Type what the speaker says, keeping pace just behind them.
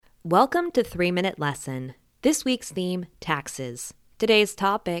Welcome to 3-Minute Lesson. This week's theme, taxes. Today's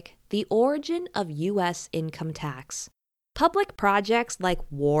topic, the origin of U.S. income tax. Public projects like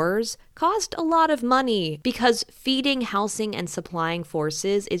wars cost a lot of money because feeding, housing, and supplying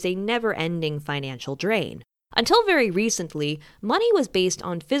forces is a never-ending financial drain. Until very recently, money was based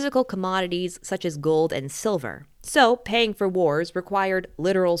on physical commodities such as gold and silver. So, paying for wars required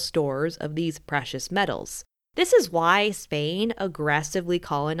literal stores of these precious metals. This is why Spain aggressively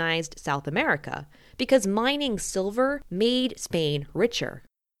colonized South America, because mining silver made Spain richer.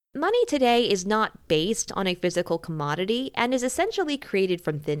 Money today is not based on a physical commodity and is essentially created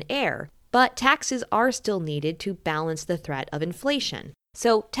from thin air, but taxes are still needed to balance the threat of inflation.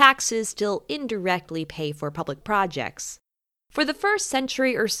 So taxes still indirectly pay for public projects. For the first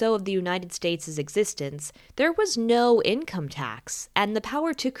century or so of the United States' existence, there was no income tax, and the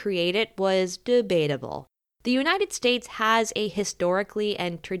power to create it was debatable. The United States has a historically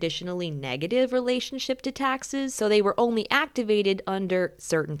and traditionally negative relationship to taxes, so they were only activated under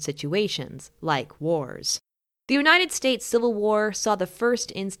certain situations, like wars. The United States Civil War saw the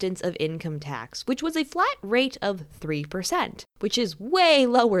first instance of income tax, which was a flat rate of 3%, which is way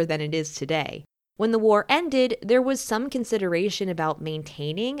lower than it is today. When the war ended, there was some consideration about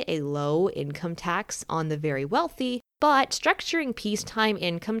maintaining a low income tax on the very wealthy, but structuring peacetime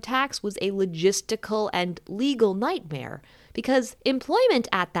income tax was a logistical and legal nightmare because employment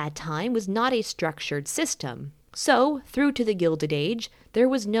at that time was not a structured system. So, through to the Gilded Age, there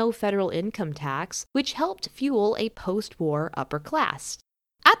was no federal income tax, which helped fuel a post-war upper class.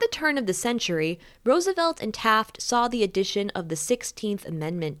 At the turn of the century, Roosevelt and Taft saw the addition of the 16th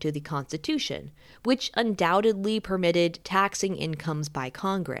Amendment to the Constitution, which undoubtedly permitted taxing incomes by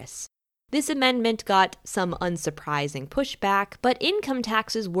Congress. This amendment got some unsurprising pushback, but income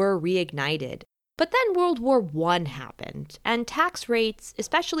taxes were reignited. But then World War I happened, and tax rates,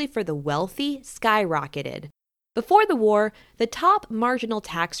 especially for the wealthy, skyrocketed. Before the war, the top marginal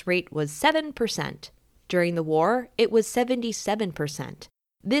tax rate was 7%. During the war, it was 77%.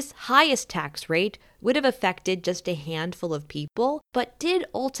 This highest tax rate would have affected just a handful of people, but did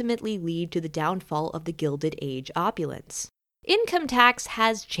ultimately lead to the downfall of the Gilded Age opulence. Income tax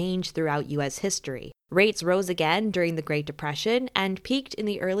has changed throughout U.S. history. Rates rose again during the Great Depression and peaked in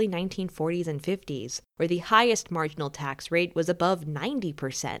the early 1940s and 50s, where the highest marginal tax rate was above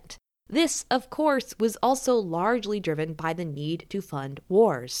 90%. This, of course, was also largely driven by the need to fund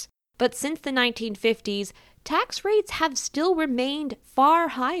wars. But since the 1950s, tax rates have still remained far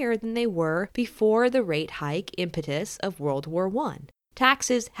higher than they were before the rate hike impetus of World War I.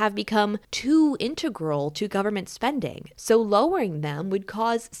 Taxes have become too integral to government spending, so lowering them would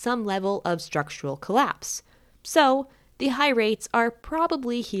cause some level of structural collapse. So, the high rates are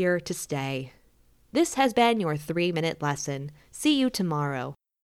probably here to stay. This has been your 3-Minute Lesson. See you tomorrow.